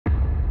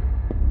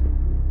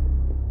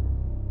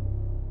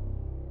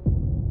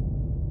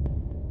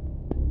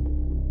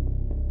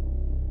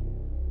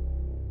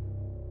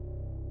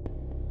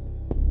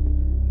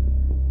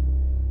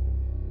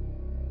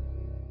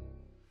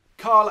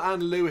Carl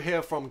and Lou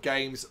here from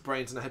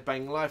Brrraaains A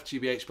Head-Banging Life,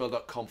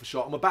 gbhbl.com for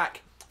short. And we're back.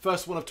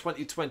 First one of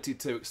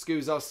 2022.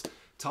 Excuse us,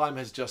 time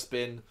has just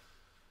been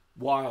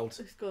wild.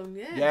 It's gone,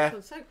 yeah. It's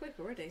gone so quick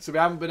already. So we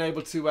haven't been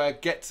able to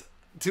get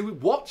to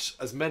watch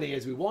as many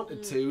as we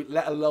wanted to,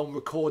 let alone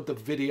record the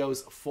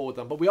videos for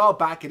them. But we are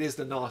back. It is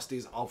the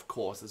Nasties, of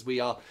course, as we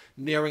are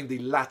nearing the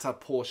latter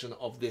portion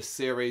of this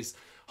series.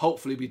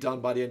 Hopefully be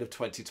done by the end of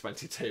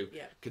 2022,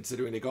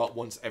 considering they go up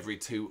once every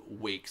 2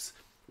 weeks.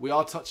 We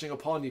are touching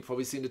upon, you've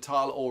probably seen the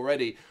title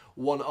already,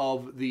 one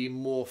of the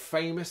more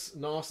famous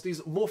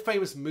Nasties, more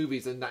famous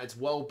movies in that it's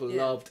well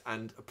beloved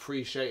and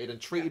appreciated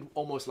and treated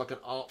almost like an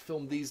art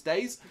film these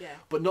days,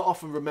 but not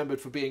often remembered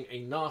for being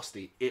a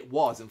nasty. It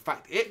was. In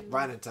fact, it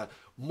ran into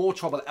more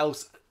trouble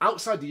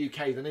outside the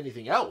UK than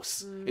anything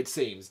else, it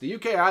seems. The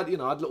UK had, you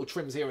know, had little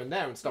trims here and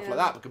there and stuff like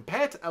that, but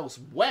compared to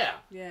elsewhere,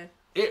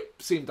 it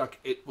seemed like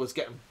it was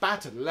getting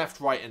battered left,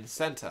 right and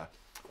centre.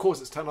 Of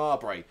course, it's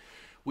Tenebrae,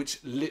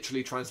 which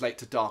literally translate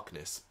to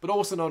darkness, but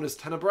also known as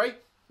Tenebrae,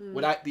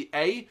 without the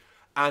A,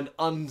 and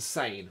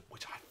Unsane,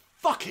 which I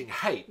fucking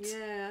hate.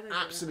 Yeah, I don't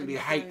absolutely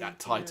hate that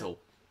title.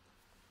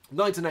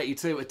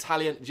 1982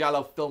 Italian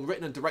giallo film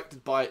written and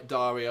directed by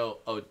Dario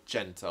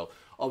Argento.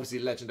 Obviously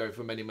legendary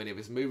for many, many of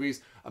his movies.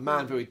 A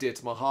man very dear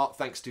to my heart,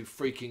 thanks to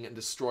freaking and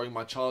destroying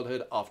my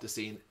childhood after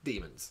seeing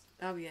Demons.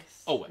 Oh,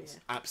 yes. Always,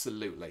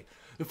 absolutely.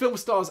 The film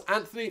stars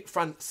Anthony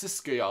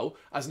Francisco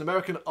as an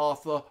American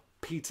author,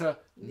 Peter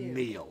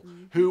Neal,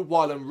 who,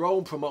 while in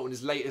Rome promoting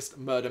his latest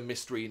murder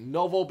mystery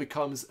novel,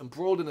 becomes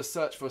embroiled in a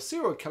search for a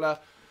serial killer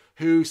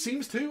who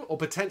seems to, or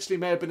potentially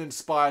may have been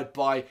inspired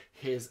by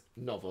his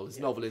novel. His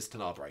novel is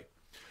Tenebrae.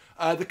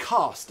 The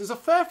cast. There's a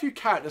fair few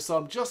characters, so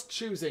I'm just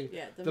choosing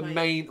the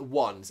main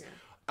ones.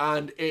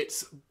 And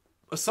it's,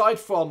 aside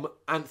from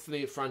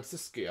Anthony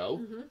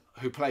Francisco,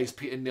 who plays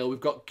Peter Neal, we've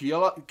got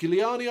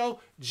Giuliano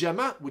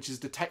Gemma, which is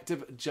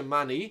Detective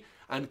Gemani,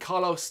 and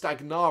Carlo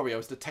Stagnario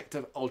as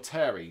Detective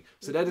Alteri.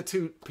 So they're the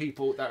two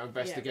people that are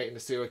investigating the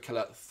serial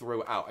killer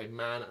throughout, a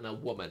man and a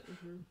woman,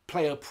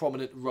 play a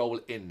prominent role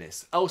in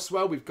this.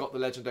 Elsewhere, we've got the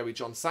legendary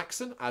John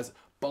Saxon as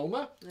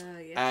Bulmer.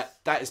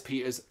 That is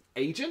Peter's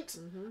agent.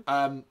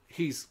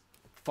 He's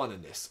fun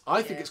in this.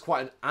 I think it's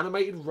quite an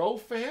animated role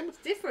for him. It's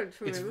different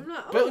from him. I'm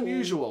like, a bit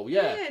unusual,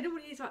 Yeah, I don't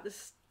want to use like the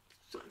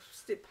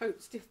stiff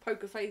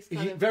poker face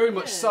kind of, very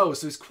much so.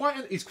 So he's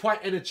quite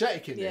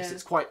energetic in this.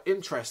 It's quite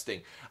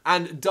interesting.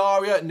 And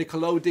Daria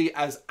Nicolodi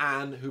as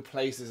Anne, who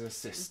plays his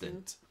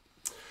assistant.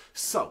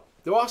 So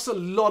there are also a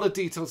lot of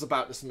details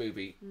about this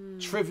movie.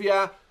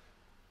 Trivia,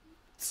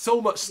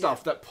 so much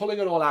stuff that pulling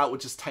it all out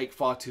would just take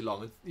far too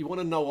long. If you want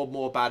to know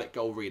more about it,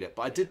 go read it.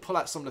 But I did pull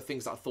out some of the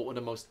things that I thought were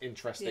the most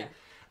interesting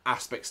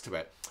aspects to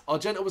it.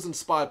 Argento was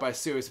inspired by a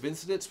series of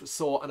incidents which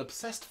saw an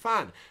obsessed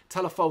fan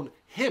telephone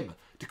him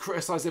to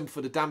criticise him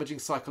for the damaging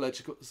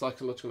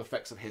psychological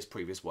effects of his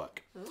previous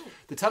work.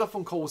 The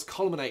telephone call was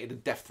culminated in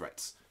death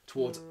threats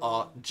towards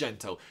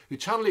Argento, who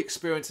channeled the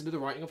experience into the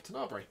writing of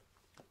Tenebrae.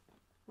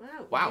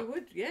 Wow. You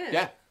would,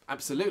 Yeah,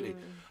 absolutely.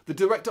 The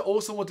director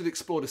also wanted to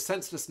explore the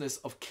senselessness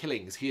of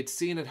killings he had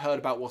seen and heard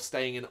about while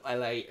staying in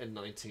LA in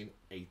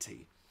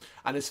 1980.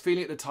 And his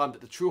feeling at the time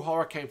that the true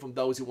horror came from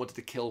those who wanted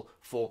to kill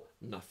for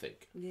nothing.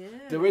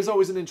 There is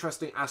always an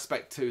interesting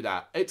aspect to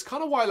that. It's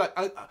kind of why, like,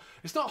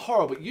 it's not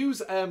horror, but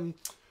use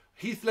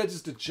Heath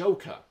Ledger's The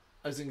Joker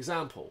as an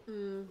example.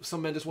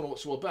 Some men just want to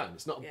watch the world burn.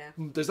 It's not.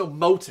 There's no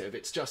motive.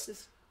 It's just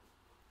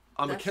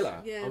I'm a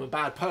killer. I'm a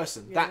bad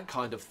person. That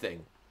kind of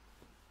thing.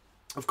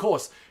 Of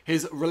course,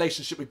 his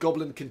relationship with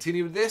Goblin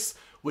continued this,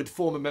 with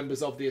former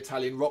members of the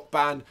Italian rock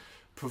band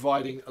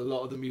providing a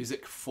lot of the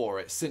music for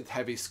it.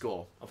 Synth-heavy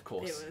score, of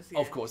course. It was,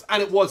 of course.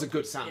 And it was a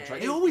good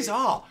soundtrack. They always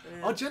are.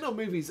 Argento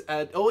movies,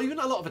 or even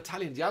a lot of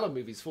Italian giallo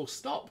movies, full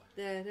stop,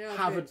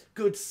 have a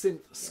good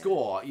synth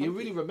score. You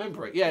really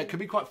remember it. It can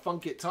be quite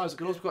funky at times. It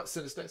can also be quite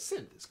sinister.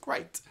 Synth, it's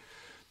great.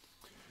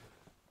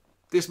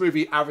 This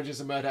movie averages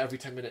a murder every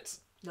 10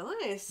 minutes.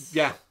 Nice.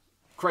 Yeah.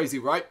 Crazy,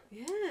 right?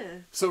 Yeah.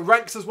 So it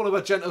ranks as one of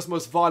Argento's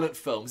most violent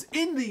films.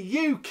 In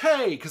the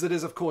UK, because it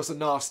is, of course, a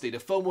nasty, the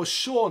film was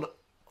shown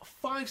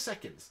 5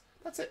 seconds.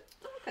 That's it.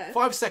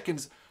 5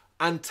 seconds,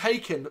 and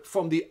taken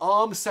from the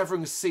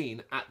arm-severing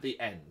scene at the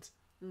end.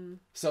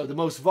 So the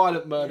most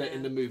violent murder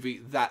in the movie,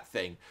 that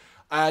thing.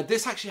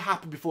 This actually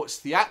happened before its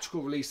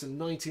theatrical release in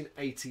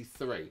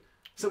 1983.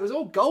 So it was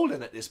all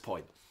golden at this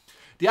point.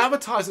 The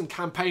advertising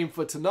campaign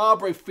for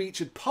Tenebrae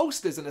featured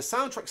posters and a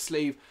soundtrack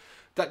sleeve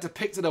that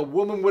depicted a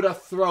woman with her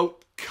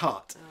throat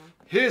cut.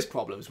 Here's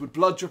problems with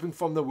blood dripping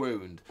from the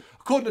wound.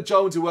 According to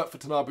Jones, who worked for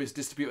Tenebrae's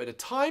distributor at the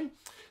time,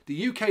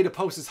 the UK, the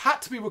posters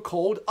had to be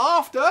recalled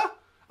after,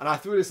 and I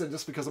threw this in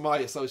just because of my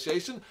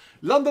association,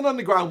 London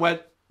Underground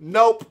went,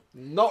 nope,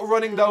 not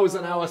running those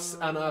in our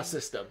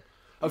system.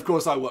 Of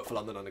course, I work for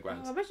London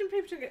Underground. Imagine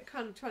people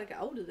trying to get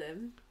hold of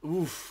them.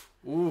 Oof.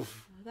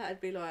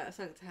 That'd be like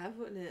something to have,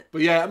 wouldn't it?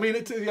 But yeah, I mean,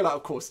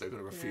 of course they're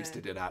going to refuse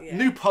to do that.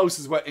 New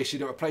posters were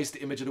issued that replaced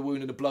the image of the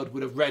wound in the blood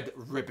with a red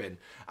ribbon,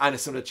 and a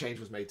similar change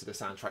was made to the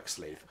soundtrack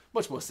sleeve.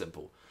 Much more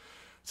simple.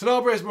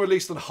 Tenebrae has been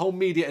released on home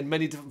media in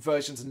many different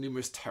versions in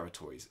numerous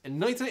territories. In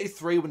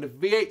 1983, when the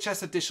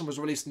VHS edition was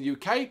released in the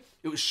UK,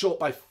 it was short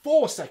by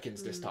 4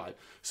 seconds this time,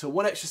 so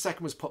 1 extra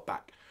second was put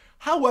back.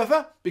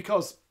 However,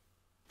 because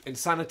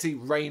insanity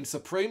reigned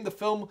supreme, the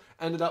film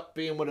ended up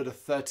being one of the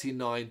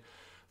 39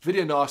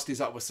 video nasties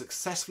that was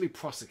successfully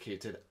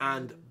prosecuted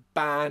and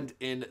banned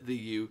in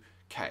the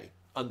UK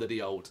under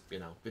the old,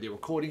 Video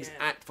Recordings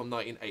Act from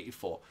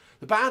 1984.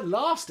 The ban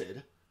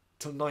lasted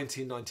till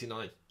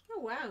 1999. Oh,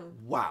 wow.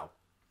 Wow.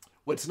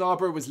 When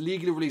Tenebrae was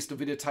legally released on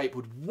videotape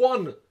with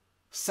 1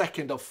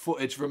 second of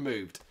footage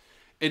removed,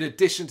 in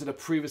addition to the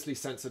previously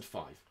censored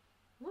 5.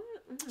 What?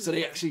 So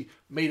they actually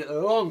made it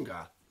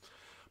longer.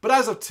 But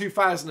as of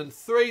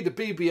 2003, the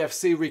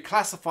BBFC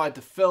reclassified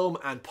the film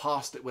and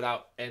passed it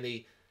without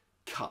any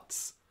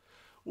cuts.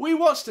 We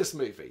watched this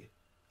movie,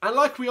 and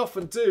like we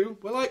often do,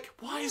 we're like,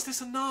 why is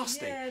this a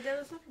nasty? Yeah, there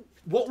was nothing.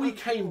 What we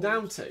came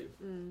down to,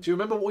 do you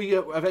remember what we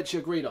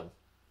eventually agreed on?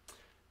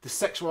 The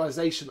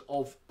sexualisation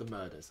of the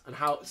murders and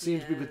how it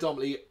seemed to be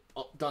predominantly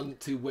done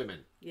to women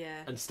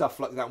and stuff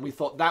like that. And we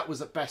thought that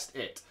was at best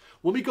it.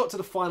 When we got to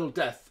the final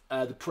death,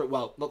 not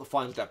the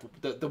final death,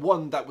 but the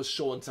one that was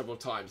shorn several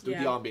times, the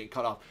arm being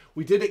cut off,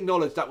 we did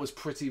acknowledge that was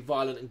pretty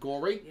violent and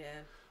gory. Yeah.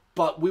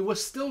 But we were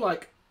still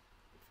like,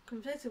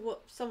 compared to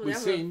what some of we've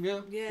the seen,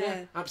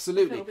 yeah,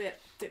 absolutely. Bit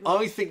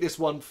I think this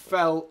one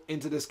fell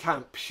into this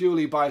camp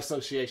purely by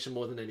association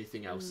more than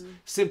anything else.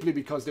 Simply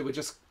because they were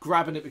just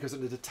grabbing it because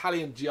of the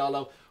Italian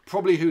giallo,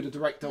 probably who the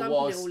director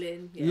was,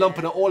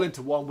 lumping it all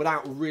into one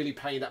without really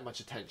paying that much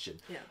attention.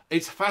 Yeah.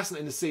 It's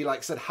fascinating to see, like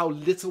I said, how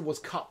little was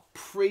cut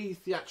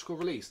pre-theatrical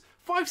release.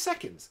 5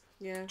 seconds.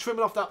 Yeah.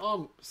 Trimming off that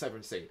arm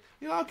severing scene.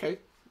 You're like, okay,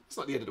 it's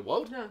not the end of the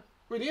world. No.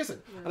 Really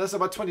isn't. Yeah. And that's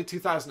about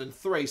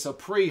 2003, so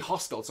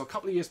pre-Hostel, so a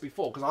couple of years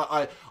before, because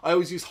I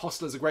always use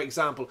Hostel as a great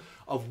example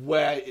of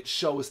where it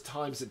shows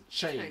times had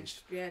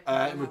changed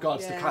in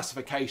regards to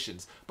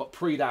classifications. But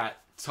pre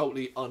that,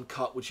 totally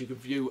uncut, which you can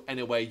view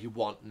any way you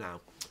want now.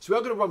 So we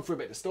are going to run through a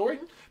bit of the story.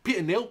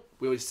 Peter Neal,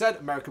 we already said,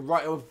 American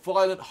writer of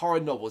violent horror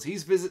novels. He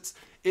visits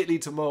Italy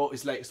to promote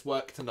his latest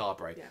work,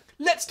 Tenebrae. Yeah.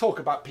 Let's talk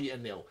about Peter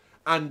Neal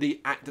and the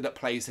actor that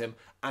plays him,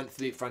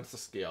 Anthony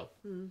Francesco.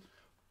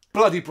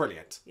 Bloody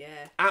brilliant. Yeah.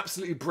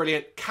 Absolutely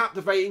brilliant.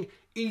 Captivating.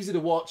 Easy to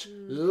watch.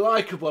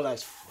 Likeable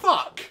as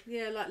fuck.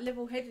 Yeah, like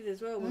level-headed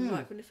as well. When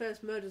the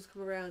first murders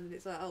come around and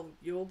it's like, oh,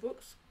 your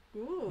books?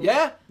 Ooh.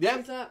 Yeah, yeah.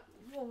 It's like,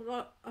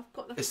 well, I've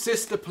got nothing.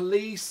 Assist the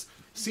police.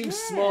 Seems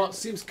smart.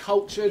 Seems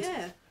cultured.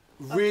 Yeah.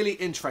 Really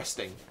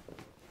interesting.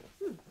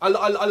 I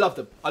love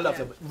them. I love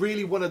them.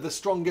 Really one of the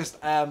strongest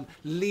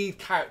lead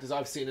characters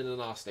I've seen in a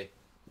nasty.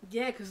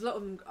 Yeah, because a lot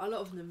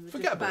of them are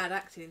just bad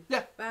acting.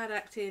 Yeah. Bad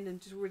acting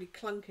and just really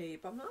clunky.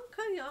 But I'm like,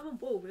 okay, I'm on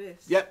board with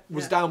this. Yep,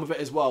 was down with it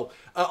as well.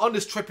 On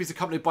this trip, he's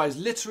accompanied by his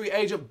literary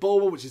agent,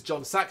 Bulwer, which is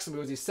John Saxon,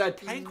 who, as he said,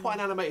 playing quite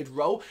an animated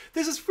role.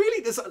 There's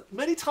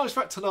many times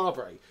throughout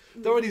Tenebrae,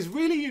 there are these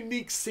really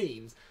unique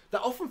scenes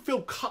that often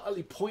feel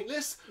utterly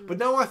pointless, but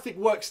now I think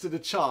works to the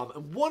charm.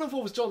 And one of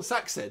them was John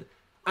Saxon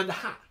and the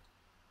hat.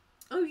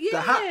 Oh, yeah.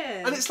 The hat.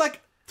 And it's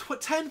like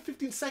 10,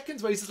 15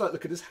 seconds where he's just like,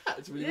 look at his hat.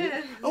 It's really neat.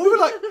 And we were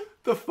like,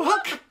 the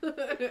fuck?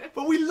 But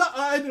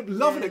I ended up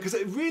loving it because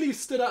it really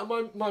stood out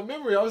in my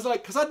memory. I was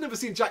like, because I'd never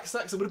seen Jack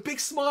Saxon with a big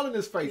smile on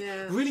his face,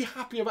 really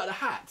happy about the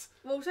hat.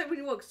 Well, so when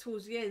he walks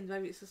towards the end,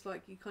 maybe it's just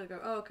like, you kind of go,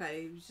 oh,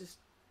 okay, it was just,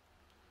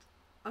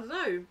 I don't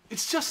know.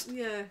 It's just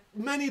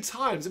many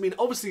times. I mean,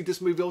 obviously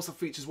this movie also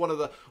features one of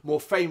the more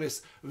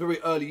famous,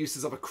 very early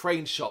uses of a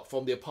crane shot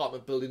from the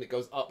apartment building that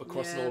goes up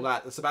across and all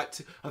that. That's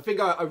about, I think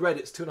I read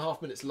it's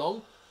 2.5 minutes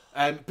long.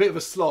 Bit of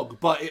a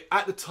slog, but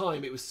at the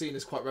time it was seen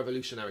as quite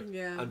revolutionary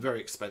and very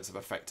expensive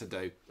effect to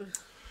do.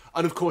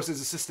 And of course his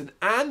assistant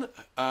Anne,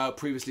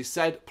 previously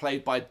said,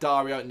 played by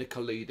Dario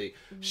Nicolidi.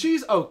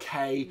 She's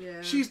okay.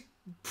 Yeah. She's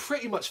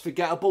pretty much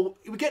forgettable.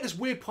 We get this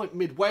weird point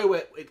midway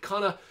where it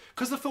kind of,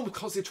 because the film was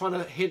constantly trying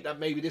to hint that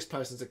maybe this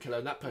person's a killer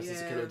and that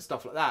person's a killer and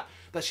stuff like that,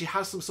 that she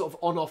has some sort of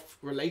on-off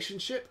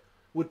relationship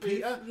with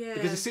Peter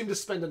because they seem to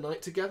spend the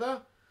night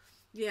together.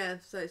 Yeah,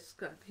 so it's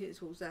got hit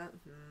towards that.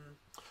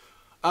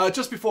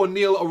 Just before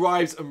Neil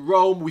arrives in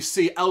Rome, we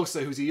see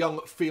Elsa, who's a young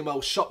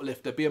female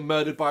shoplifter, being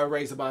murdered by a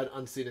razor by an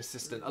unseen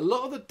assistant. A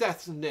lot of the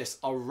deaths in this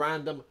are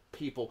random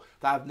people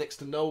that have next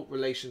to no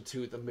relation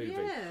to the movie.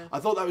 Yeah. I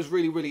thought that was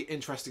really, really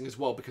interesting as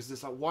well, because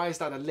it's like, why is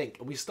that a link?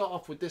 And we start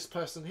off with this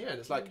person here, and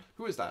it's like,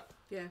 who is that?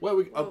 Yeah. Where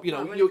we,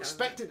 you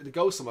expect it to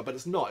go somewhere, but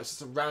it's not. It's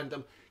just a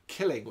random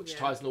killing, which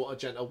ties into what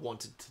Argento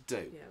wanted to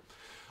do. Yeah.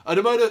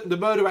 The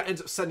murderer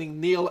ends up sending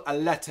Neil a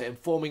letter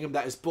informing him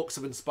that his books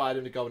have inspired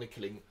him to go on a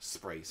killing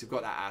spree. So you've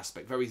got that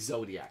aspect, very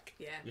Zodiac.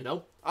 Yeah. You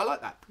know? I like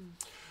that.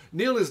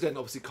 Neil is then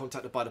obviously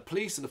contacted by the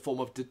police in the form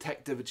of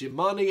Detective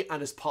Gimani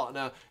and his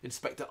partner,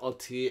 Inspector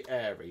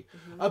Altieri.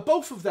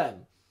 Both of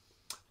them,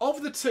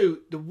 of the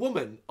two, the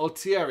woman,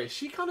 Altieri,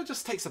 she kind of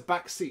just takes a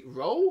backseat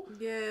role.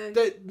 Yeah.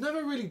 That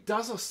never really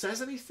does or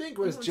says anything,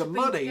 whereas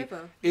Gimani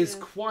is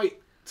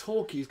quite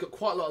talky. He's got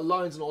quite a lot of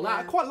lines and all that.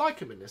 I quite like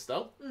him in this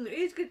though.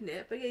 He's good in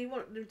it, but you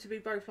want them to be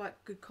both like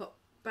good cop,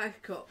 bad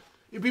cop.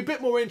 It'd be a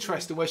bit more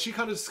interesting where she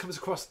kind of just comes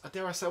across,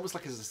 dare I say, almost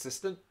like his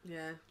assistant.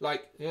 Yeah.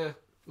 Like, yeah.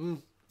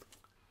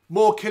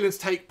 More killings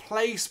take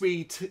place.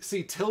 We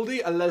see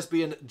Tildy, a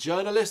lesbian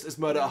journalist, is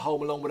murdered at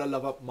home along with her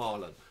lover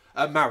Marion.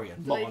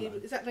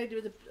 Is that lady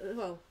with the...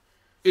 well...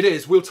 It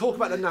is. We'll talk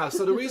about that now.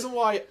 So the reason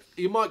why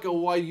you might go,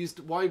 why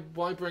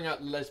bring out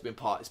the lesbian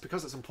part? It's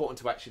because it's important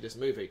to actually this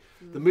movie.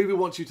 The movie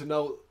wants you to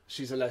know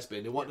she's a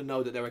lesbian. They want to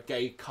know that they're a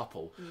gay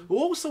couple. We'll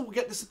also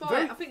get this.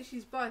 I think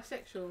she's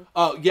bisexual.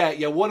 Oh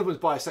yeah. One of them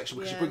is bisexual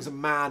because she brings a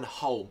man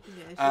home.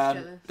 Yeah, she's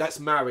jealous. That's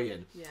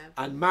Marion. Yeah.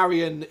 And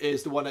Marion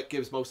is the one that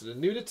gives most of the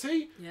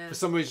nudity. Yeah. For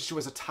some reason, she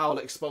wears a towel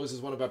that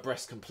exposes one of her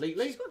breasts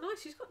completely.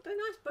 She's got very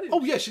nice boobs.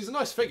 Oh yeah, she's a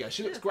nice figure.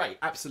 She looks great,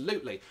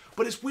 absolutely.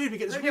 But it's weird. We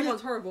get this.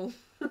 Everyone's horrible.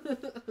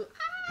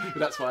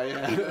 That's why,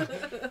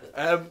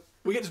 yeah.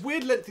 We get this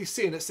weird lengthy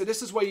scene. So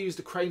this is where you use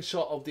the crane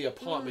shot of the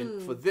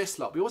apartment for this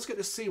lot. We also get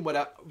this scene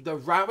where they're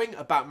rowing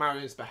about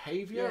Marion's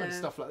behaviour and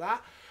stuff like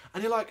that.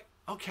 And you're like,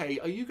 okay,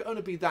 are you going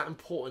to be that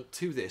important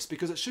to this?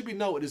 Because it should be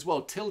noted as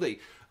well,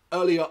 Tildy,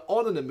 earlier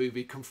on in the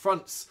movie,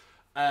 confronts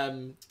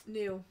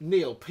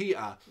Neil,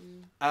 Peter,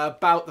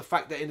 about the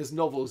fact that in his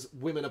novels,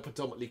 women are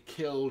predominantly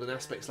killed and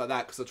aspects like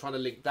that because they're trying to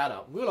link that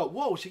up. And we were like,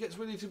 whoa, she gets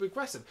really too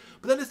aggressive.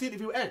 But then as the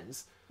interview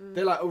ends,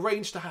 they like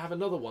arrange to have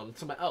another one,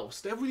 somewhere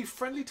else. They're really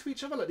friendly to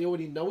each other, like they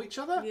already know each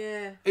other.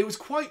 Yeah. It was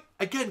quite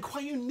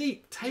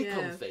unique take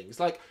on things.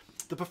 Like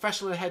the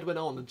professional head went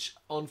on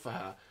for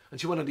her,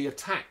 and she went on the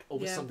attack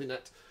over something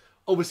that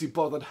obviously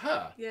bothered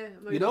her. Yeah,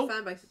 maybe the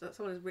fan base,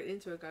 someone has written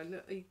into her going,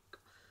 look, you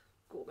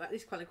got about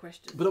this kind of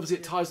question. But obviously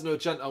it ties into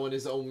Argento and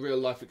his own real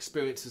life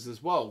experiences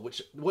as well,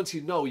 which once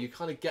you know, you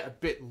kind of get a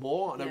bit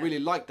more, and I really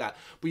like that.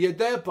 But yeah,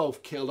 they're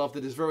both killed after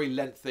this very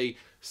lengthy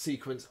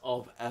sequence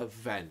of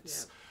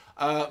events. Yeah.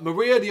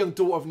 Maria, the young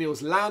daughter of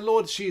Neil's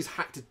landlord, she's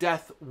hacked to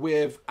death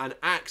with an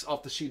axe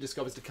after she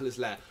discovers the killer's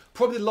lair.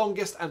 Probably the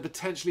longest and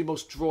potentially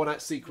most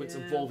drawn-out sequence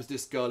involves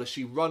this girl as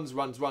she runs,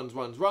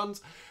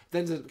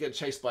 then gets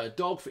chased by a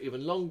dog for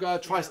even longer,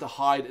 tries to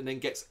hide, and then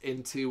gets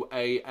into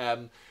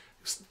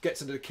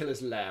the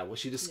killer's lair where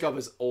she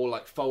discovers all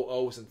like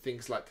photos and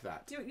things like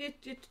that.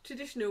 Your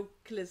traditional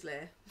killer's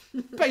lair.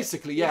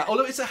 Basically, yeah.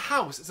 Although it's a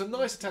house, it's a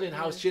nice Italian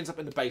house. She ends up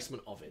in the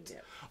basement of it.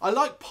 Yeah. I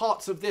like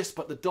parts of this,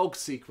 but the dog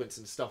sequence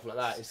and stuff like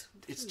that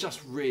it's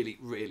just really,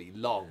 really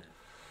long.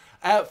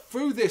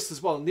 Through this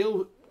as well,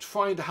 Neil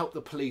trying to help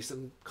the police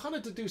and kind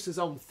of deduce his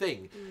own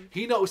thing.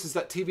 He notices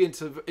that TV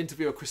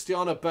interviewer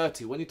Cristiano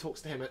Berti, when he talks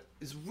to him,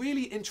 is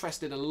really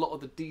interested in a lot of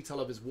the detail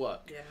of his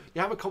work. Yeah.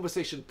 You have a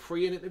conversation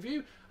pre an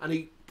interview, and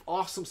he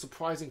asks some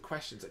surprising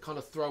questions that kind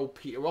of throw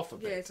Peter off a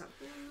bit. Yeah, it's like,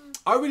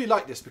 I really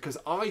like this because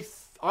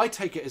I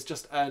take it as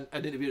just an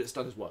interview that's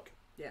done his work.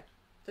 Yeah,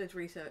 so it's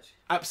research.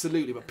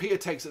 Absolutely, but Peter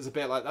takes it as a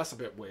bit like, that's a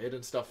bit weird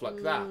and stuff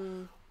like that.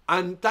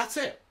 And that's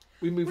it.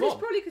 We move on. It's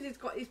probably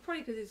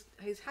because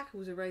his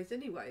hackles are raised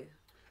anyway.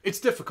 It's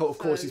difficult, of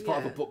course. He's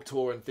part of a book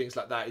tour and things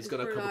like that. He's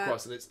going to come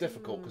across, and it's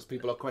difficult because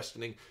people are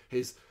questioning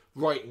his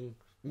writing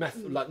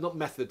method, like not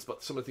methods,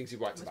 but some of the things he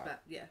writes about.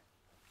 Yeah.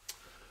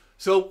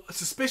 So,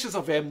 suspicious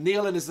of him,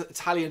 Neil and his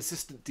Italian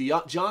assistant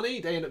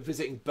Gianni, they end up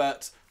visiting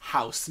Bert's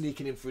house,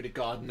 sneaking in through the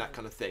garden, that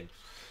kind of thing.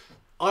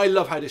 I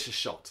love how this is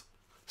shot.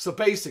 So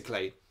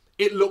basically,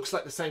 it looks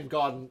like the same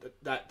garden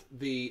that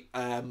the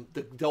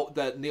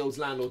Neil's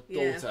landlord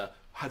daughter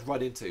had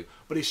run into,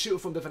 but it's shooting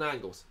from different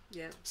angles.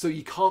 Yeah. So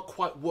you can't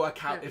quite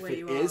work out if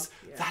it is.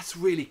 Yeah. That's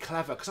really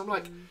clever, because I'm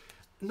like,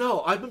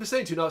 no, I remember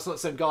saying to you, no, it's not the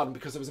same garden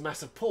because there was a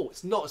massive pool.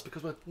 It's not. It's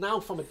because we're now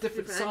from a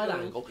different side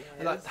angle. Yeah,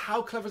 and like,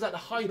 how clever is that to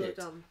hide it?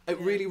 It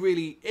really,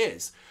 really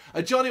is.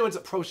 Johnny ends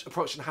up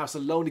approaching the house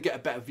alone to get a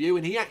better view,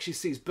 and he actually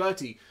sees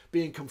Bertie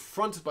being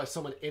confronted by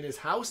someone in his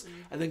house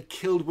and then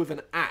killed with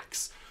an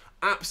axe.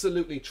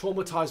 Absolutely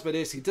traumatized by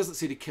this. He doesn't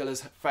see the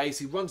killer's face.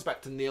 He runs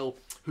back to Neil,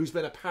 who's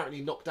been apparently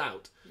knocked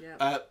out,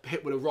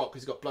 hit with a rock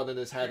because he's got blood in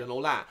his head and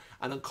all that,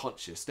 and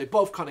unconscious. They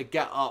both kind of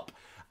get up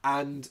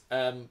and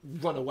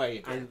run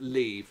away and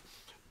leave.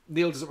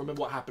 Neil doesn't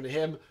remember what happened to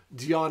him.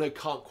 Diano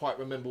can't quite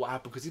remember what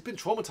happened because he's been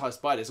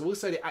traumatized by this. I will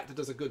say the actor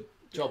does a good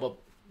job of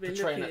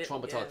portraying that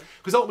traumatized.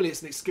 Because ultimately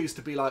it's an excuse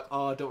to be like,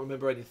 oh, I don't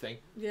remember anything.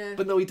 Yeah.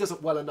 But no, he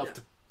doesn't well enough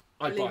to...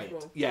 I buy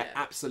it. Yeah,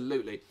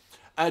 absolutely.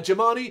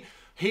 Giamatti,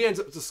 he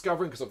ends up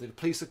discovering, because the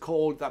police are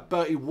called, that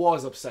Bertie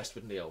was obsessed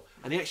with Neil.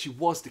 And he actually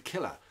was the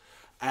killer.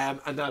 And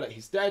now that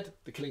he's dead,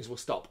 the killings will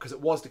stop. Because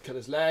it was the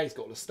killer's lair. He's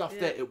got all the stuff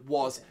there. It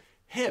was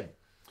him.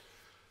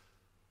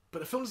 But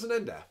the film doesn't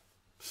end there.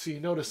 So you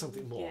know there's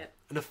something more. Yeah.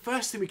 And the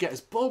first thing we get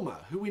is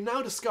Bulma, who we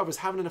now discover is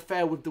having an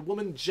affair with the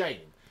woman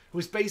Jane, who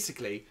is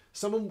basically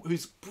someone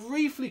who's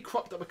briefly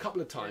cropped up a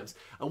couple of times.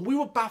 And we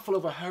were baffled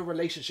over her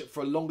relationship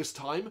for a longest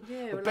time.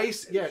 Yeah, but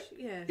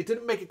it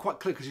didn't make it quite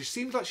clear because it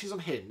seems like she's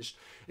unhinged.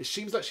 It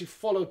seems like she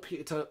followed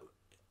Peter to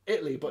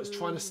Italy, but is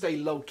trying to stay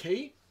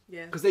low-key.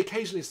 Yeah. Because they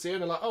occasionally see her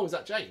and they're like, oh, is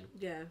that Jane?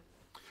 Yeah.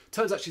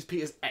 Turns out she's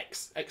Peter's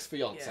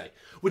ex-fiance,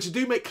 which you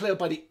do make clear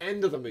by the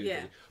end of the movie,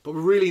 but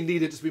we really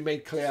needed it to be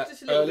made clear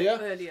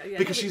earlier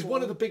because she's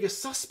one of the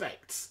biggest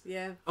suspects.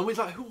 Yeah. And we're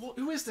like,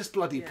 who is this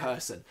bloody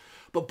person?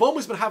 But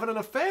Bulmer's been having an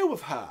affair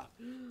with her.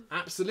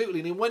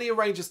 Absolutely. And when he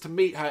arranges to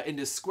meet her in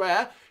this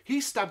square,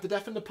 he's stabbed to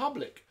death in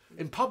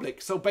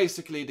public. So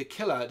basically the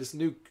killer,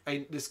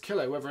 this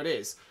killer, whoever it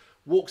is,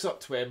 walks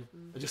up to him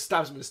and just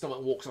stabs him in the stomach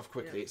and walks off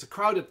quickly. It's a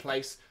crowded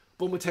place.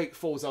 Bulmer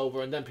falls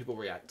over and then people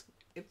react.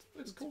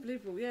 It's cool.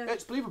 Believable, yeah.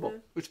 It's believable.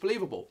 It's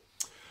believable.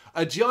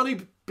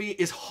 Gianni B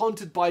is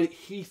haunted by,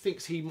 he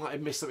thinks he might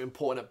have missed something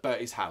important at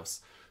Bertie's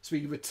house. So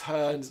he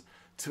returns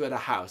to the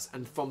house.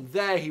 And from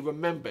there he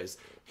remembers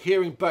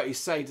hearing Bertie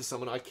say to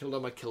someone, I killed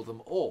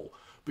them all.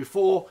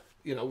 Before,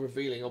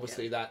 revealing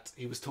obviously that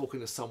he was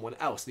talking to someone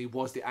else and he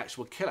was the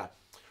actual killer.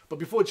 But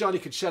before Johnny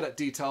could share that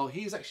detail,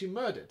 he's actually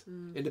murdered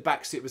in the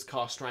backseat of his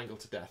car, strangled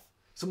to death.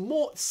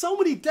 So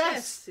many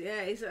deaths.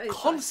 Yes, it's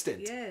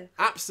constant.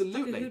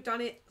 Absolutely. Like a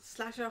whodunit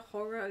slasher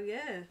horror,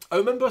 I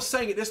remember us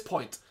saying at this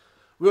point,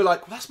 we were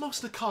like, well, that's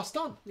most of the cast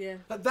done. Yeah.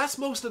 That's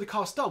most of the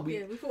cast done. We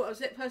thought it was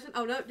that person.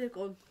 Oh, no, they're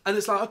gone. And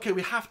it's like, okay,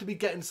 we have to be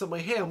getting somewhere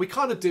here. And we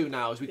kind of do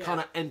now as we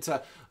kind of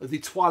enter the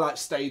twilight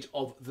stage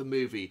of the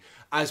movie.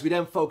 As we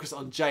then focus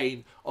on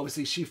Jane,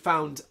 obviously she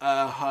found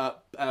her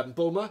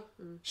Bulmer.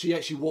 She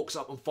actually walks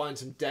up and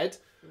finds him dead.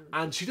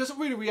 And she doesn't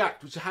really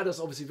react, which had us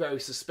obviously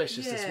very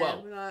suspicious as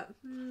well. We're like,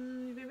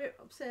 you'd be a bit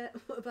upset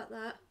about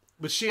that.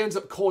 But she ends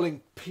up calling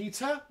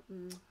Peter.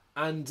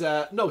 And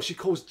no, she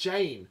calls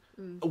Jane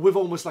with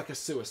almost like a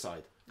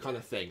suicide kind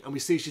of thing. And we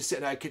see she's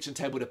sitting at a kitchen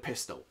table with a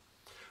pistol.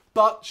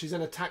 But she's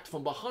then attacked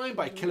from behind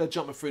by a killer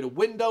jumping through the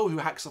window who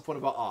hacks off one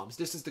of her arms.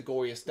 This is the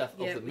goriest death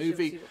of the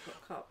movie.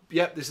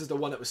 Yep, this is the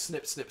one that was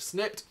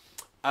snipped.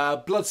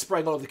 Blood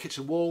spraying all over the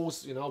kitchen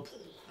walls, Oh,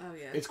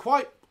 yeah. It's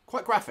quite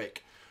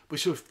graphic.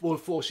 But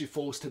before she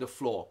falls to the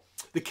floor.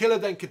 The killer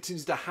then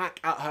continues to hack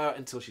at her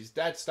until she's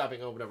dead,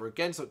 stabbing over and over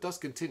again. So it does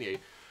continue.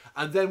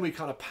 And then we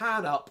kind of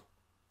pan up.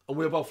 And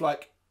we're both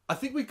like, I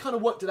think we kind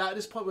of worked it out at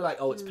this point. We're like,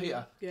 oh, it's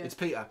Peter. Yeah. It's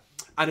Peter.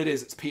 And it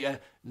is. It's Peter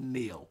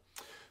Neal.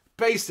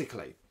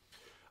 Basically,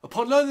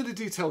 upon learning the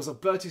details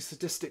of Bertie's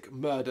sadistic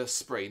murder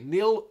spree,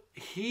 Neal,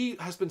 he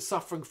has been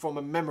suffering from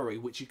a memory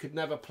which he could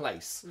never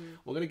place.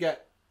 We're going to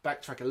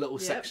backtrack a little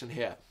section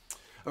here.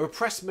 A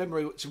repressed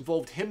memory which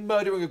involved him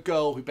murdering a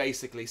girl who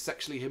basically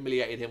sexually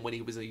humiliated him when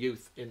he was a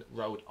youth in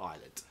Rhode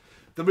Island.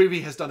 The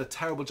movie has done a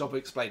terrible job of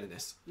explaining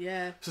this.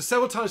 Yeah. So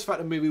several times throughout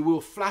the movie,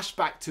 we'll flash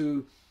back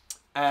to...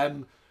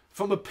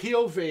 from a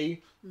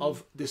POV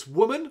of this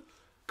woman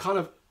kind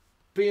of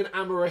being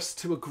amorous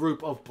to a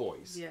group of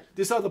boys. Yeah.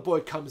 This other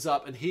boy comes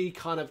up and he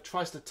kind of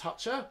tries to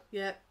touch her.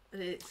 Yeah.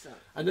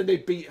 And then they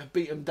beat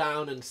him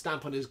down and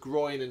stamp on his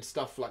groin and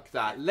stuff like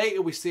that.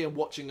 Later we see him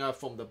watching her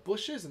from the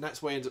bushes and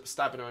that's where he ends up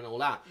stabbing her and all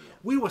that. Yeah.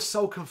 We were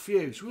so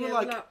confused. We were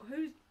like,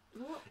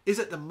 what? Is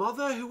it the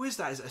mother? Who is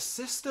that? Is it a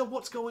sister?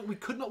 What's going on? We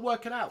could not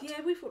work it out. Yeah,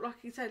 we thought, like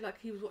you said, like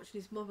he was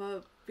watching his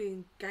mother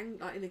being gang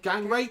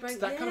raped,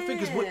 that kind of thing.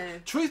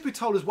 Because truth be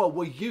told as well,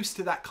 we're used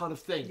to that kind of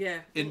thing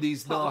in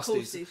these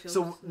Nasties.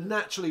 So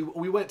naturally,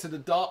 we went to the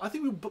dark. I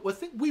think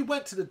we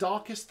went to the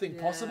darkest thing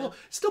possible.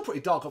 It's still pretty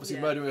dark, obviously,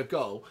 murdering a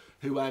girl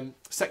who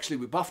sexually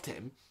rebuffed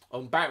him, or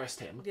embarrassed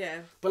him. Yeah.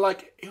 But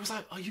like, it was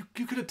like, oh, you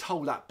could have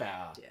told that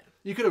better. Yeah.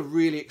 You could have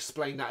really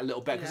explained that a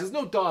little better because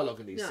there's no dialogue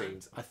in these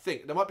scenes. I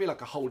think there might be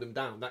like a hold him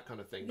down, that kind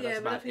of thing. But that's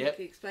about it.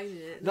 Explaining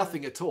it.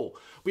 Nothing at all.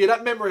 But yeah,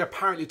 that memory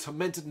apparently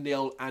tormented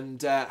Neal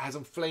and has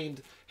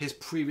inflamed his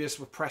previous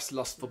repressed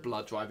lust for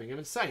blood, driving him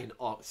insane.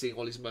 Seeing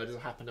all these murders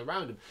happen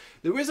around him.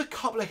 There is a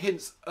couple of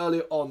hints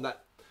earlier on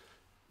that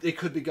it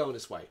could be going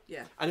this way.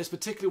 Yeah. And it's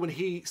particularly when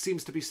he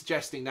seems to be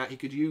suggesting that he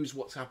could use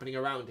what's happening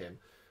around him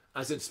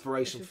as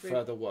inspiration for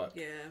further work.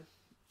 Yeah.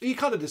 He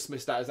kind of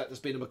dismissed that as that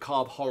just being a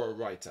macabre horror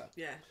writer.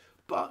 Yeah.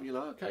 But,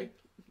 okay.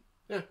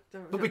 Yeah.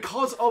 But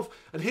because of...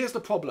 And here's the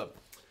problem.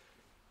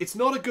 It's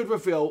not a good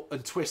reveal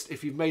and twist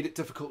if you've made it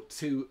difficult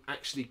to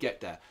actually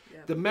get there. Yeah.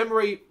 The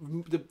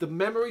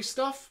memory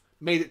stuff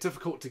made it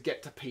difficult to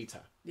get to Peter.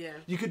 Yeah.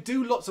 You could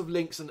do lots of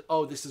links and,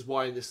 oh, this is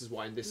why, and this is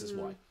why, and this is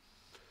why.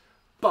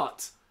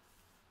 But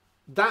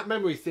that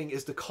memory thing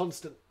is the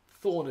constant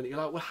thorn, and you're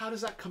like, well, how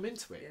does that come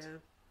into it? Yeah.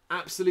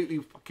 Absolutely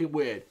fucking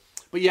weird.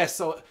 But yes,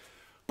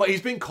 But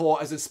he's been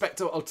caught as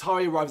Inspector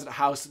Altari arrives at the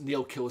house.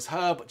 Neal kills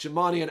her, but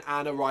Jemani and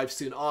Anne arrive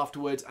soon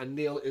afterwards, and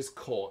Neal is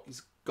caught.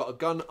 He's got a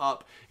gun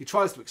up. He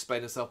tries to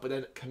explain himself, but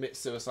then commits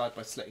suicide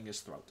by slitting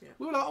his throat. Yeah.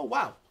 We were like, oh,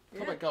 wow.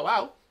 Comment go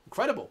out.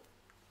 Incredible.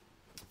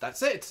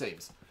 That's it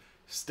seems.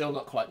 Still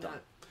not quite done.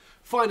 No.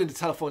 Finding the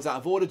telephones out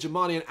of order,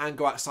 Jemani and Anne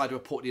go outside to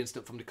report the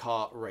incident from the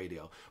car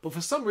radio. But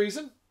for some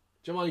reason,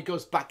 Jemani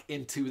goes back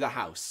into the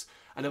house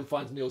and then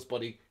finds Neal's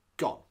body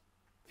gone.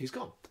 He's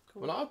gone.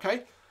 Cool. We're like,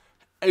 okay.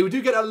 And we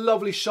do get a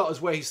lovely shot as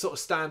where he sort of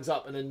stands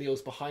up and then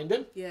Neal's behind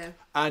him. Yeah.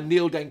 And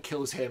Neal then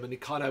kills him and you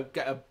kind of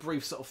get a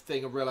brief sort of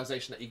thing of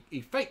realisation that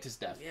he faked his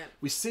death. Yeah.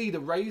 We see the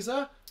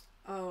razor.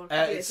 Oh,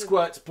 it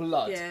squirts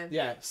blood. Yeah.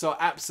 Yeah. So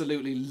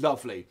absolutely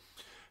lovely.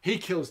 He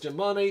kills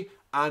Jemani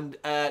and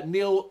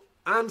Neal...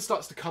 Anne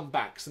starts to come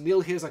back. So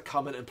Neal hears her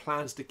coming and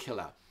plans to kill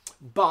her.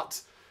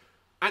 But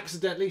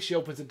accidentally, she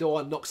opens the door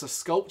and knocks a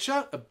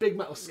sculpture, a big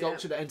metal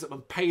sculpture that ends up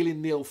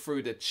impaling Neil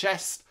through the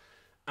chest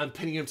and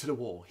pinning him to the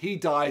wall. He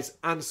dies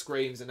and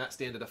screams, and that's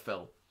the end of the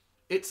film.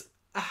 It's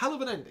a hell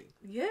of an ending.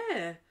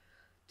 Yeah.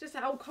 Just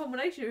that whole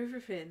combination of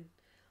everything.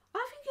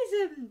 I think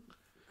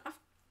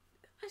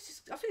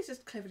it's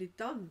just cleverly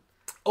done.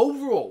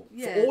 Overall,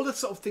 for all the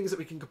sort of things that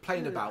we can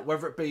complain about,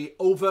 whether it be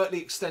overtly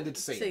extended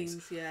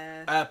scenes,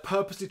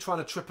 purposely trying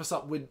to trip us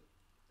up with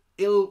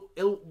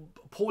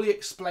poorly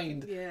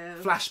explained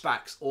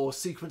flashbacks or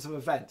sequence of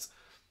events,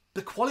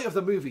 the quality of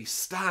the movie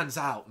stands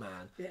out,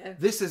 man. Yeah.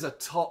 This is a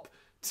top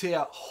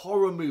tier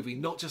horror movie,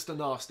 not just a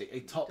nasty, a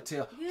top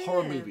tier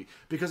horror movie,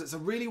 because it's a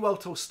really well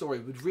told story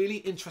with really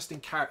interesting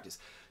characters,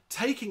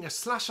 taking a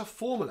slasher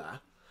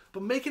formula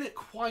but making it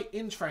quite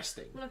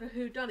interesting. Like a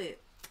whodunit.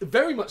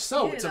 Very much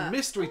so. It's a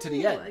mystery to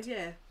the end.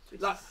 Yeah.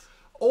 Like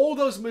all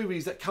those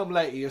movies that come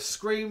later, your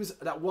screams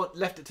that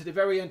left it to the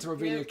very end to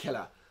reveal a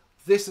killer.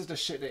 This is the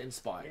shit that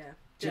inspired. Yeah,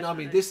 do you know what I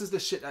mean? This is the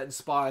shit that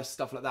inspires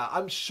stuff like that.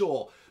 I'm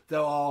sure there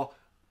are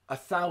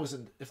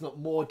 1,000, if not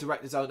more,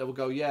 directors out there will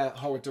go,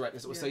 horror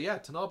directors that will say,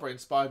 Tenebrae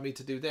inspired me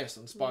to do this,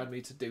 inspired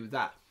me to do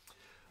that.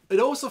 It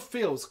also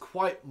feels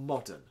quite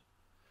modern.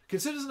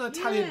 Considering it's an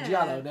Italian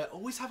giallo, they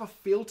always have a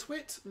feel to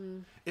it.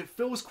 It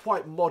feels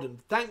quite modern,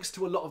 thanks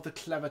to a lot of the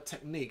clever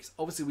techniques.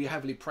 Obviously, we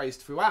heavily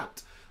praised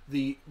throughout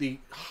the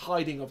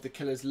hiding of the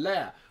killer's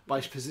lair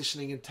by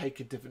positioning and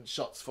taking different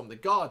shots from the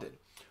garden.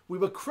 We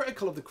were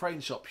critical of the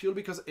crane shot purely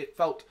because it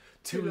felt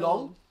too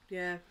long.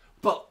 Yeah.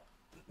 But,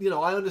 you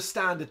know, I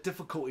understand the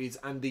difficulties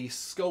and the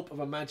scope of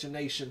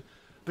imagination,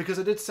 because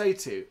I did say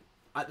to you,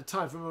 at the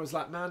time, I was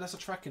like, man, that's a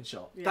tracking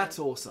shot. Yeah. That's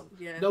awesome.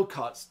 Yeah. No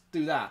cuts,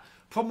 do that.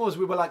 Problem was,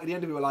 we were like, at the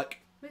end of it, we were like,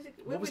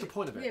 what was the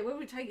point of it? Yeah, where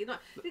we take it? Like,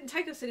 it didn't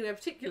take us anywhere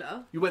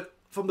particular. You went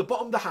from the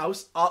bottom of the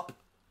house, up,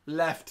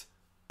 left,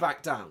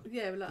 back down.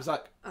 Yeah, it was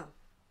like,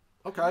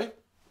 okay.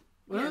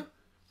 Yeah.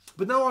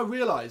 But now I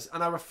realise,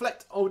 and I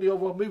reflect on the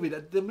overall movie,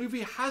 that the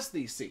movie has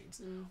these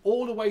scenes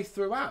all the way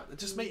throughout. That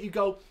just make you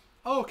go,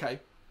 oh, okay,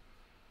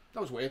 that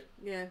was weird.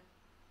 Yeah.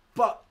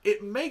 But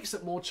it makes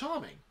it more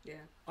charming. Yeah.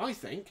 I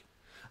think.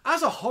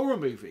 As a horror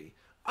movie,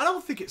 I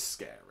don't think it's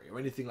scary or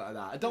anything like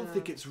that. I don't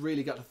think it's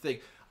really got a thing.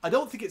 I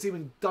don't think it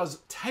even does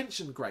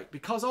tension great,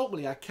 because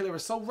ultimately our killer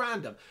is so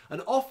random.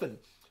 And often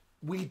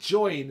we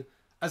join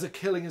as a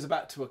killing is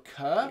about to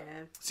occur.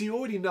 Yeah. So you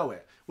already know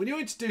it. When you're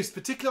introduced,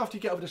 particularly after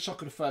you get over the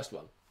shock of the first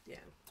one,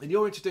 and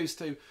you're introduced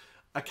to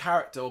a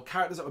character or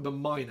characters that have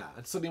been minor,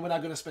 and suddenly we're now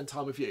going to spend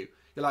time with you,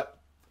 you're like,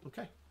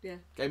 okay,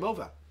 game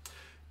over.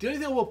 The only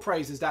thing I will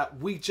praise is that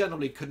we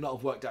generally could not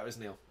have worked out as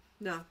Neil.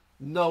 No.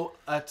 No,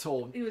 at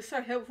all. He was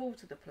so helpful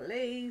to the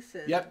police.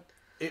 And... Yep.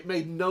 It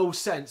made no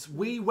sense.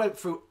 We went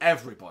through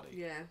everybody.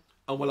 Yeah.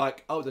 And we're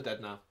like, oh, they're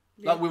dead now.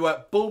 Yeah. Like, we were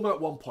at Bulmer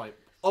at one point.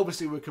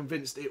 Obviously, we were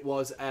convinced it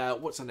was,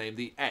 what's her name?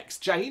 The ex,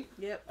 Jane.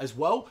 Yep. As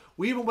well.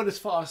 We even went as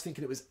far as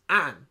thinking it was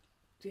Anne.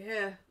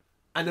 Yeah.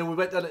 And then we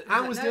went down, and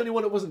Anne was the only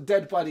one that wasn't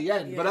dead by the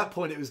end. Yeah. But at that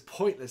point, it was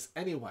pointless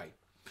anyway.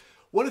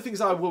 One of the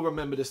things I will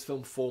remember this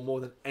film for more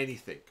than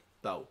anything,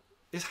 though,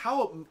 is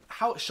how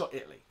it shot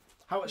Italy.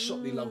 How it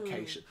shot the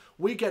location.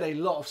 We get a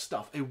lot of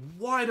stuff, a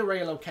wide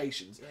array of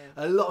locations,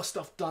 a lot of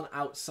stuff done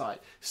outside.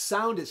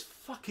 Sound is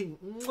fucking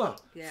for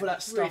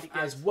that stuff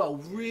really as well.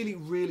 Really,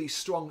 really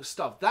strong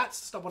stuff. That's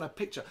stuff when I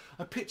picture.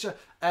 I picture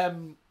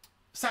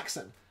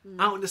Saxon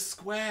out in the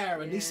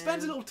square, and he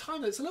spends a little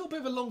time. It's a little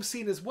bit of a long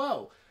scene as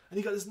well. And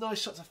you got these nice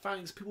shots of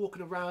fangs, people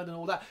walking around and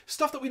all that.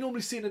 Stuff that we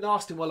normally see in the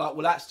Nasty, we're like,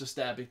 well, that's just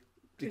there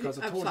because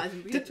of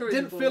tourism.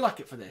 Didn't feel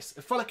like it for this.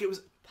 It felt like it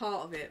was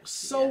part of it.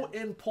 So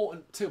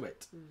important to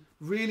it.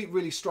 Really,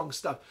 really strong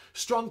stuff.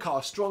 Strong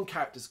cast, strong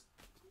characters.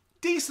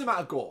 Decent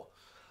amount of gore.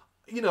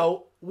 You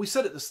know, we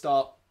said at the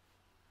start,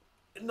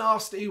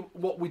 nasty,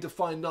 what we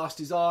define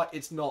nasties are,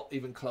 it's not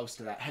even close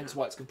to that. Hence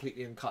why it's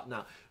completely uncut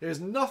now. There's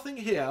nothing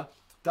here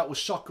that will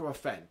shock or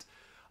offend.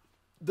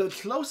 The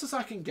closest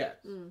I can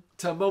get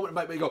to a moment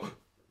that make me go,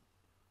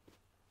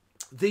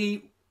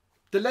 the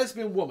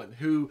lesbian woman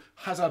who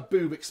has her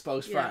boob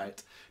exposed throughout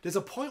it, there's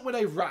a point where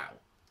they row.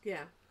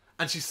 Yeah.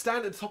 And she's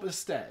standing at the top of the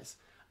stairs,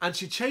 and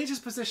she changes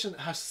position,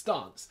 her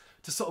stance,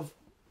 to sort of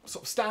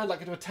stand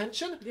like into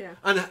attention. Yeah.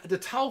 And the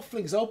towel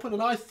flings open,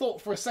 and I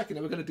thought for a second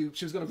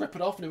she was going to rip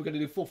it off, and they were going to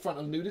do full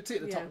frontal nudity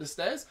at the top of the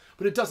stairs,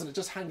 but it doesn't. It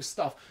just hangs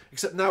stuff.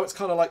 Except now it's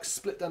kind of like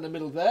split down the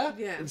middle there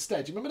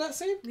instead. Do you remember that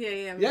scene?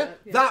 Yeah.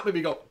 That made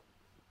me go.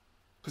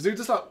 Because it was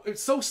just like,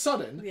 it's so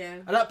sudden. Yeah.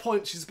 At that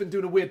point, she's been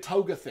doing a weird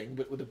toga thing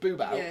with the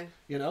boob out. Yeah.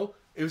 You know?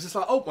 It was just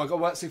like, oh my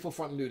God, let's see full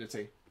frontal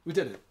nudity. We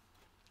did it.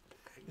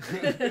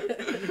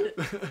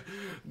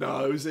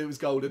 No, it was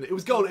golden. It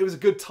was golden. It was a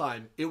good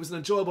time. It was an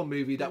enjoyable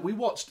movie that we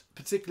watched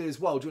particularly as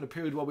well during a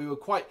period where we were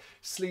quite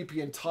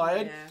sleepy and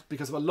tired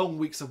because of our long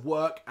weeks of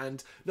work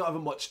and not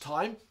having much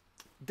time.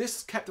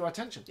 This kept our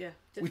attention. Yeah,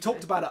 definitely. We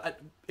talked about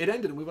it. It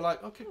ended, and we were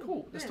like, "Okay,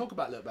 cool. Let's talk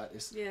about a little about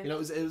this." Yeah. You know,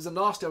 it was a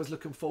nasty I was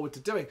looking forward to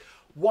doing,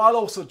 while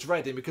also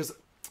dreading, because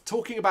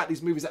talking about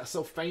these movies that are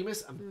so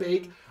famous and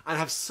big and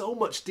have so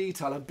much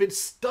detail and been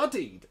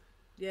studied,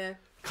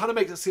 kind of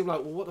makes it seem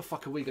like, well, what the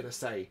fuck are we going to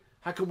say?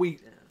 How can we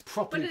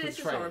properly But it's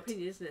just portrayed. our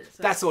opinion, isn't it?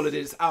 So That's all it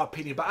is, our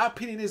opinion. But our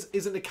opinion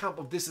is an account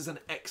of this is an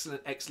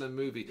excellent, excellent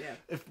movie.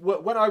 Yeah.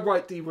 When I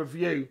write the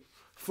review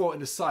for it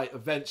in the site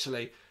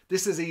eventually,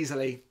 this is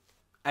easily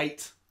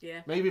 8,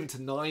 maybe even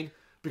to 9,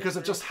 because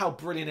of just how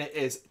brilliant it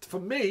is. For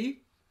me,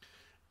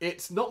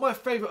 it's not my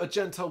favourite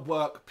Argento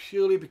work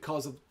purely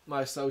because of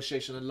my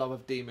association and love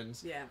of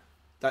demons. Yeah.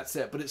 That's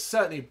it. But it's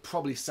certainly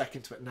probably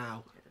second to it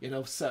now. You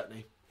know,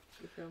 certainly.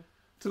 Good film.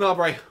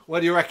 Tenebrae, what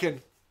do you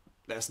reckon?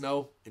 Let us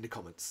know in the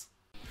comments.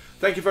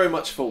 Thank you very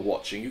much for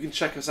watching. You can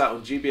check us out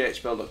on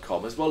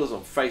gbhbl.com as well as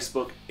on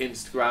Facebook,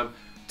 Instagram,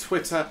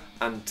 Twitter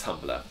and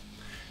Tumblr.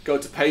 Go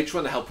to Patreon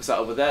and help us out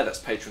over there. That's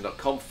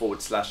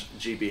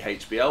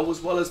patreon.com/gbhbl,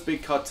 as well as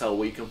Big Cartel,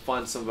 where you can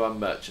find some of our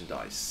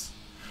merchandise.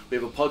 We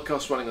have a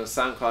podcast running on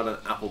SoundCloud and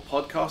Apple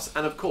Podcasts.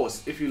 And of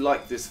course, if you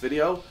like this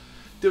video,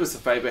 do us a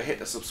favour, hit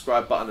the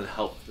subscribe button and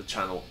help the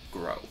channel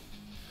grow.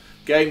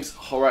 Games,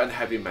 horror and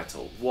heavy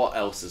metal. What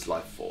else is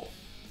life for?